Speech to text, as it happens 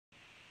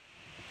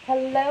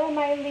Hello,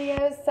 my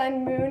Leo,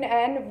 Sun, Moon,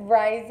 and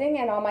Rising,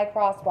 and all my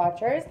cross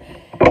watchers.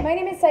 My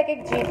name is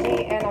Psychic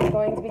Gigi, and I'm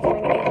going to be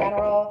doing a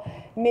general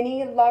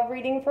mini love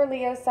reading for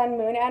Leo, Sun,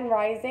 Moon, and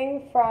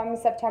Rising from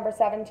September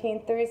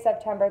 17th through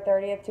September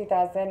 30th,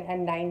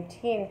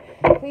 2019.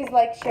 Please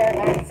like, share,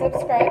 and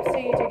subscribe so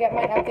you do get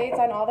my updates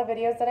on all the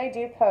videos that I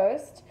do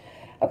post.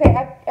 Okay,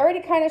 I've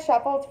already kind of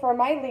shuffled for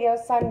my Leo,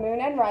 Sun,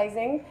 Moon, and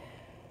Rising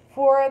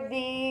for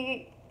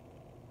the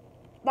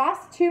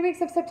last 2 weeks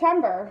of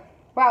September.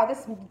 Wow,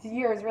 this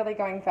year is really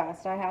going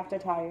fast, I have to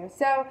tell you.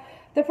 So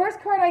the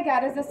first card I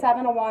get is the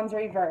Seven of Wands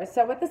reverse.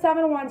 So with the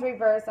Seven of Wands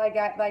reverse, I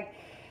get like,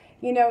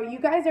 you know, you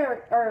guys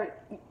are,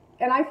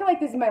 and I feel like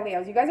this is my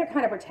Leos, you guys are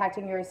kind of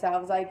protecting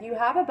yourselves. Like you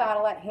have a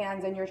battle at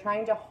hands and you're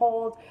trying to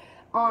hold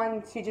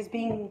on to just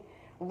being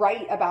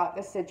right about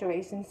the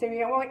situation. So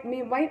you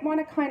might want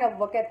to kind of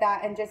look at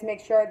that and just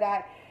make sure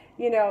that,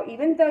 you know,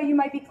 even though you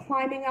might be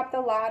climbing up the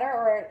ladder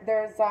or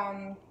there's,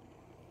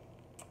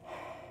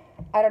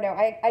 I don't know,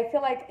 I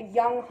feel like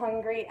young,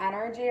 hungry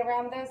energy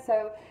around this.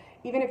 So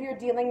even if you're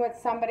dealing with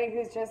somebody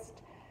who's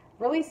just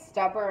really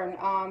stubborn,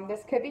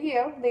 this could be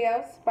you,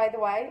 Leos, by the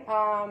way,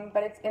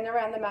 but it's in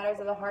around the matters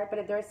of the heart,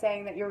 but they're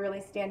saying that you're really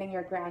standing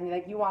your ground.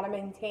 Like you want to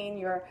maintain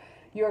your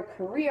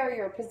career,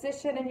 your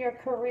position in your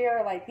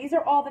career. Like these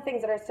are all the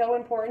things that are so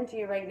important to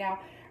you right now.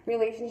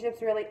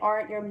 Relationships really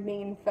aren't your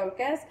main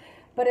focus,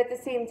 but at the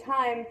same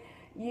time,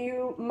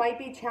 you might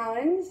be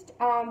challenged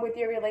with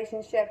your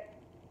relationship.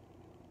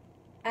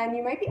 And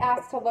you might be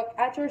asked to look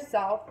at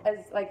yourself as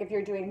like if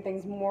you're doing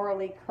things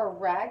morally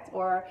correct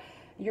or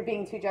you're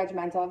being too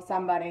judgmental of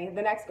somebody.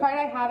 The next card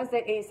I have is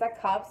the Ace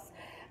of Cups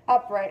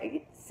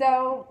upright.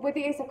 So with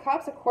the Ace of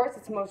Cups, of course,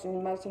 it's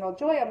emotional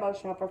joy,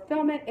 emotional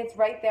fulfillment. It's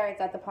right there. It's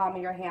at the palm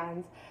of your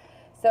hands.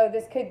 So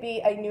this could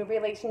be a new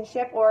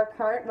relationship or a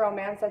current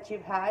romance that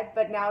you've had,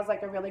 but now is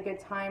like a really good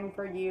time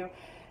for you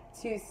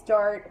to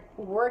start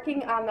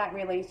working on that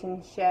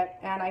relationship.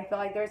 And I feel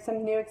like there's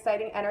some new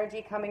exciting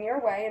energy coming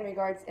your way in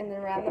regards in and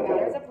around the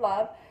matters of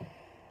love.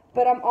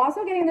 But I'm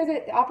also getting there's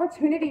an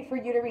opportunity for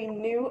you to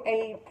renew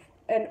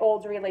an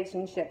old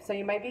relationship. So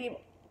you might be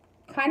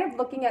kind of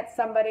looking at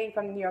somebody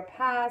from your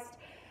past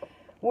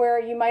where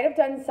you might have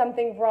done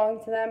something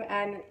wrong to them,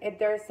 and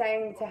they're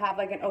saying to have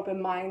like an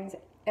open mind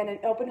and an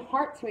open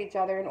heart to each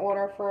other in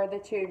order for the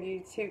two of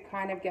you to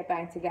kind of get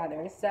back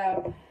together.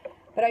 So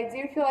but I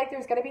do feel like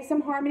there's going to be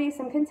some harmony,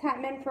 some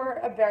contentment for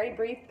a very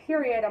brief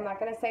period. I'm not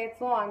going to say it's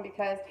long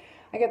because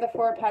I get the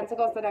Four of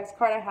Pentacles. The next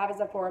card I have is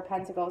the Four of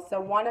Pentacles. So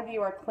one of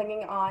you are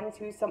clinging on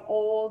to some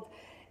old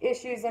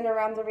issues in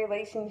around the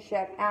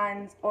relationship,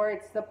 or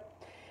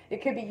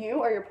it could be you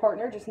or your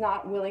partner just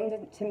not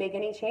willing to make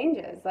any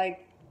changes.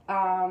 Like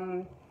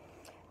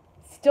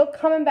still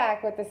coming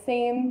back with the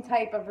same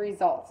type of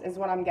results is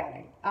what I'm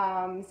getting.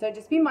 So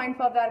just be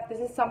mindful of that. If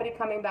this is somebody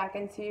coming back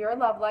into your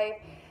love life,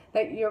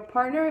 that your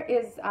partner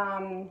is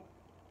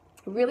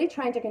really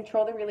trying to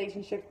control the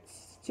relationship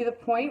to the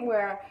point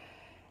where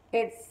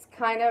it's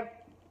kind of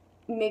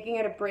making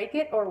it or break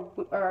it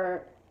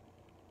or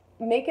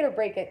make it or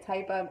break it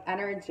type of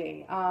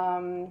energy.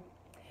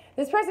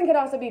 This person could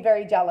also be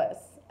very jealous,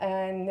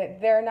 and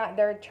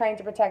they're trying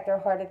to protect their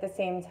heart at the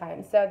same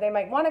time. So they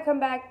might want to come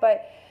back,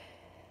 but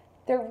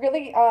they're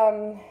really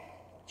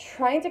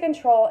trying to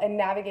control and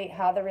navigate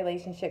how the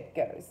relationship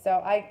goes.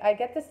 So I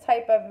get this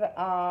type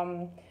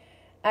of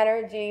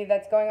energy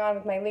that's going on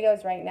with my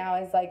Leos right now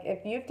is like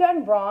if you've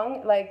done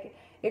wrong, like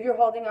if you're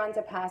holding on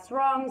to past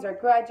wrongs or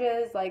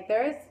grudges, like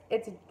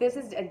this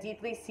is a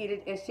deeply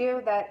seated issue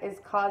that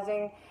is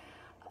causing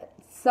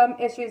some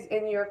issues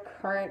in your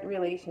current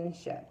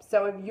relationship.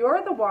 So if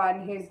you're the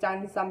one who's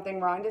done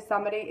something wrong to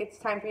somebody, it's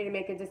time for you to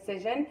make a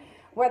decision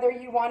whether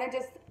you want to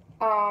just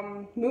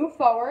move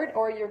forward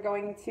or you're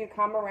going to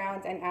come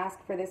around and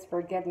ask for this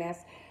forgiveness,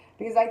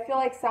 because I feel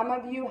like some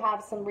of you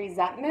have some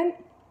resentment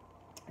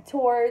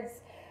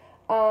towards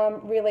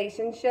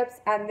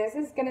relationships, and this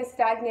is going to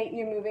stagnate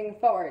you moving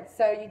forward.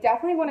 So you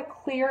definitely want to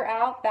clear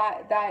out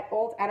that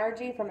old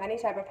energy from any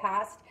type of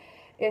past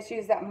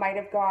issues that might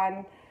have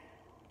gone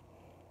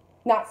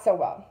not so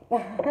well.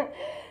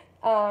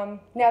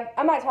 Now,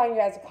 I'm not telling you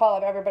guys to call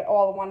up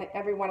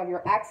every one of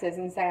your exes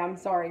and say I'm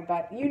sorry,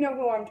 but you know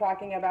who I'm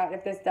talking about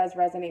if this does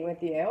resonate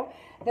with you.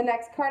 The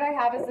next card I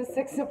have is the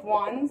Six of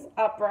Wands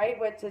upright,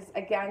 which is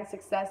again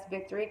success,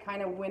 victory,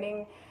 kind of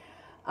winning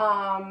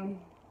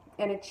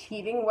and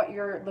achieving what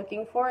you're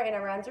looking for in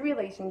around a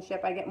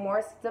relationship. I get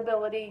more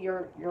stability.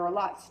 You're a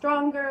lot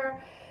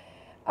stronger.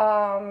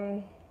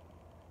 And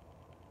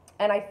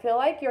I feel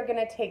like you're going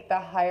to take the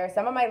higher.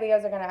 Some of my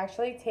Leos are going to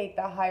actually take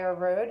the higher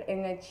road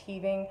in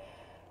achieving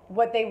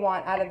what they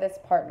want out of this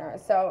partner.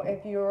 So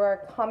if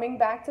you're coming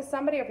back to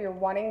somebody, if you're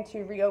wanting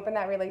to reopen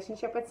that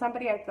relationship with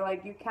somebody, I feel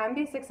like you can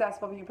be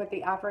successful if you put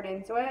the effort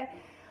into it.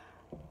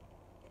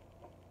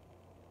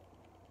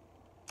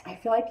 I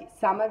feel like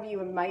some of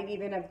you might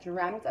even have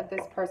dreamt of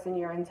this person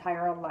your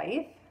entire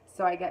life.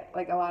 So I get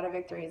like a lot of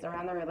victories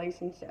around the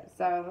relationship.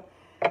 So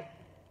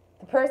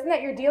the person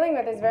that you're dealing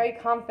with is very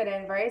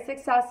confident, very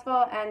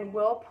successful, and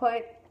will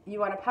put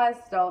you on a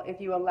pedestal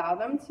if you allow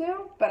them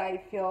to, but I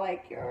feel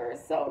like you're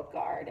so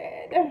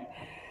guarded.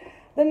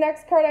 The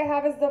next card I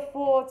have is the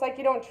Fool. It's like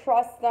you don't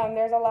trust them.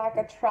 There's a lack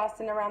of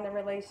trust in around the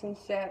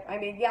relationship. I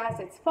mean, yes,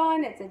 it's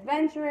fun, it's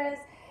adventurous.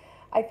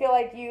 I feel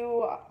like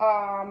you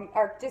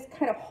are just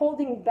kind of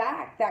holding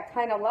back that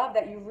kind of love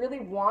that you really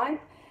want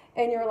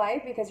in your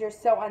life because you're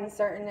so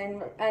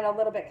uncertain and a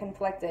little bit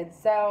conflicted.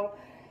 So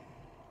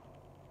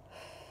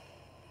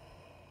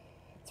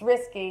it's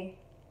risky.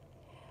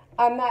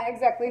 I'm not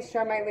exactly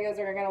sure my Leos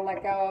are going to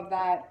let go of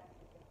that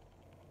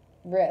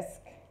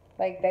risk.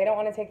 Like, they don't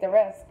want to take the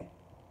risk.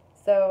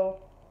 So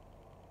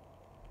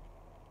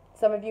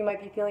some of you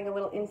might be feeling a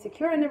little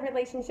insecure in the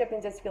relationship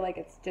and just feel like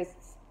it's just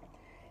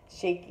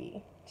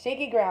shaky.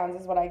 Shaky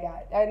grounds is what I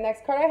got.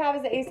 Next card I have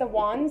is the Ace of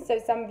Wands. So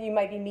some of you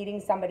might be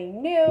meeting somebody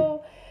new.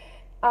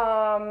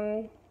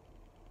 But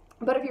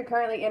if you're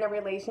currently in a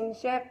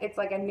relationship, it's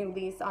like a new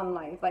lease on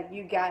life. Like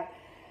you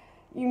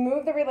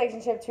move the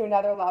relationship to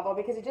another level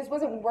because it just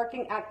wasn't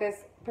working at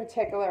this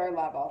particular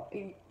level.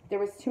 There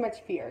was too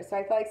much fear. So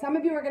I feel like some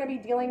of you are going to be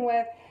dealing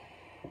with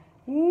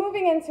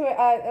moving into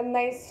a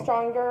nice,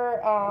 stronger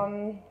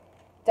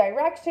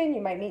direction.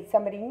 You might meet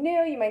somebody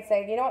new. You might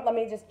say, you know what, let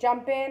me just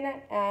jump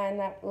in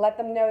and let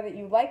them know that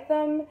you like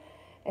them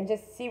and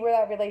just see where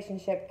that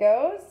relationship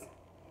goes.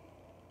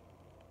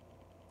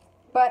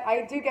 But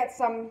I do get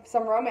some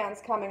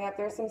romance coming up.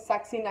 There's some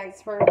sexy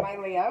nights for my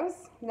Leos.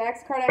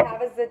 Next card I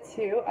have is the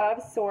Two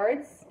of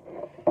Swords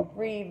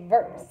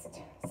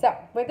reversed. So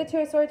with the Two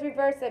of Swords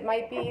reversed, it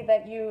might be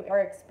that you are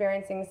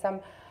experiencing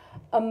some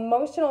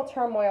emotional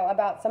turmoil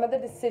about some of the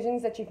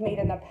decisions that you've made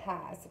in the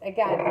past.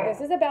 Again,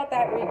 this is about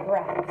that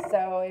regret.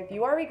 So if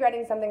you are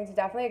regretting something, it's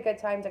definitely a good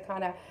time to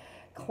kind of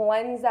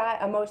cleanse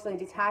that, emotionally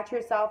detach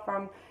yourself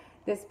from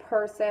this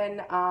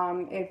person.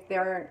 If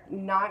they're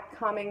not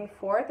coming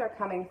forth or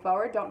coming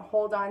forward, don't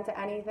hold on to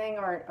anything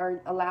or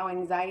allow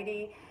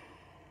anxiety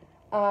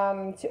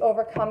to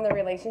overcome the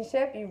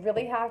relationship. You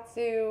really have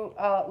to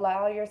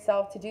allow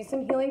yourself to do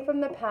some healing from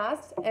the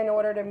past in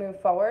order to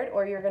move forward,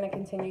 or you're going to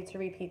continue to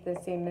repeat the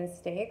same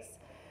mistakes.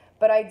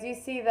 But I do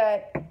see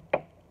that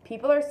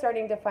people are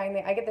starting to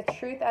I get the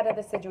truth out of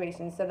the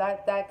situation. So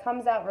that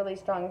comes out really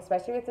strong,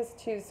 especially with this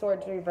Two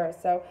Swords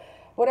reversed. So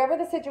whatever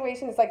the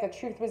situation is, like the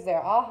truth was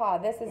there. Aha,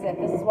 this is it.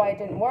 This is why it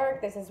didn't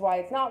work. This is why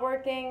it's not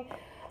working.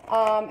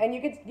 And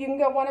you can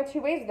go one of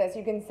two ways with this.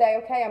 You can say,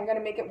 okay, I'm going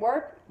to make it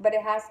work, but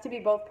it has to be,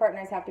 both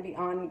partners have to be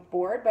on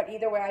board. But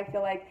either way, I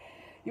feel like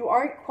you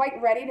aren't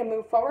quite ready to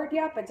move forward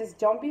yet, but just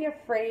don't be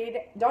afraid.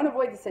 Don't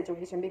avoid the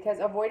situation, because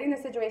avoiding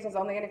the situation is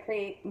only going to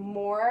create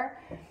more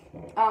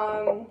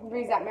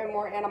resentment,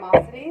 more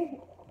animosity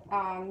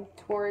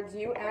towards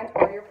you and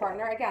or your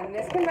partner. Again,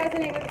 this can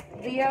resonate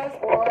with Leos,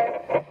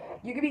 or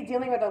you could be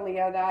dealing with a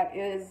Leo that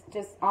is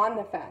just on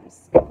the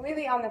fence,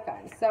 completely on the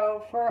fence.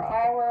 So for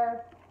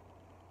our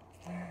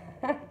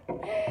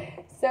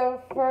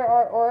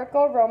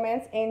Oracle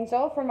Romance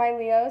Angel for my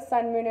Leo,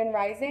 Sun, Moon, and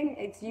Rising,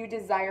 it's you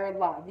desire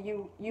love.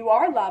 You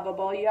are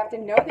lovable. You have to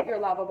know that you're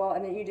lovable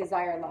and that you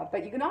desire love,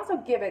 but you can also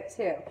give it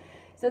too.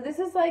 So this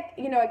is like,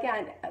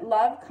 again,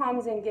 love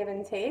comes in give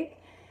and take.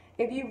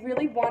 If you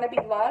really want to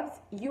be loved,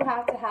 you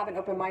have to have an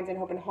open mind and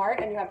open heart,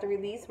 and you have to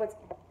release what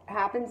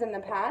happens in the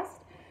past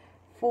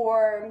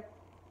for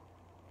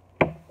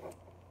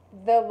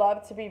the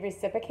love to be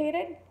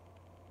reciprocated.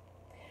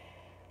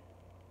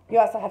 You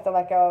also have to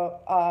let go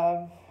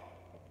of,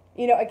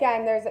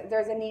 again,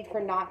 there's a need for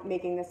not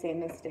making the same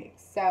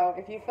mistakes. So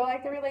if you feel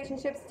like the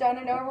relationship's done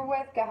and over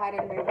with, go ahead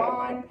and move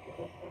on.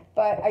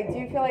 But I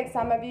do feel like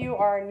some of you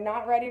are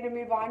not ready to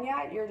move on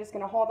yet. You're just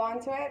going to hold on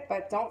to it,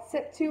 but don't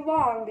sit too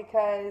long,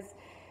 because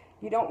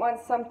you don't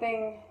want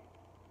something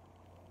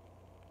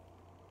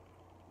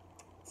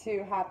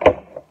to happen.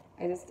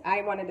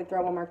 I wanted to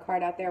throw one more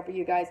card out there for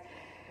you guys.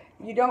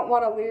 You don't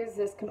want to lose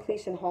this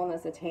completion,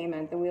 wholeness,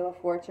 attainment, the Wheel of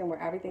Fortune,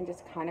 where everything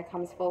just kind of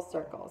comes full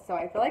circle. So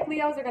I feel like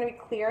Leos are going to be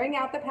clearing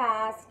out the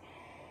past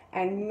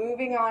and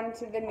moving on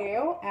to the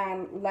new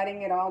and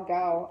letting it all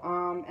go.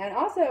 And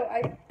also,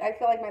 I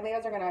feel like my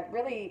Leos are going to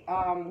really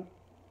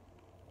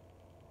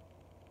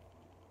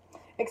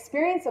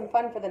experience some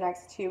fun for the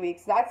next 2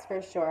 weeks. That's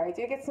for sure. I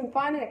do get some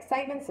fun and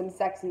excitement, some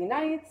sexy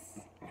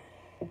nights.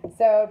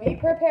 So be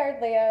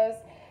prepared, Leos.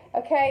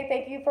 Okay,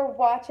 thank you for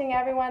watching,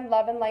 everyone.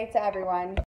 Love and light to everyone.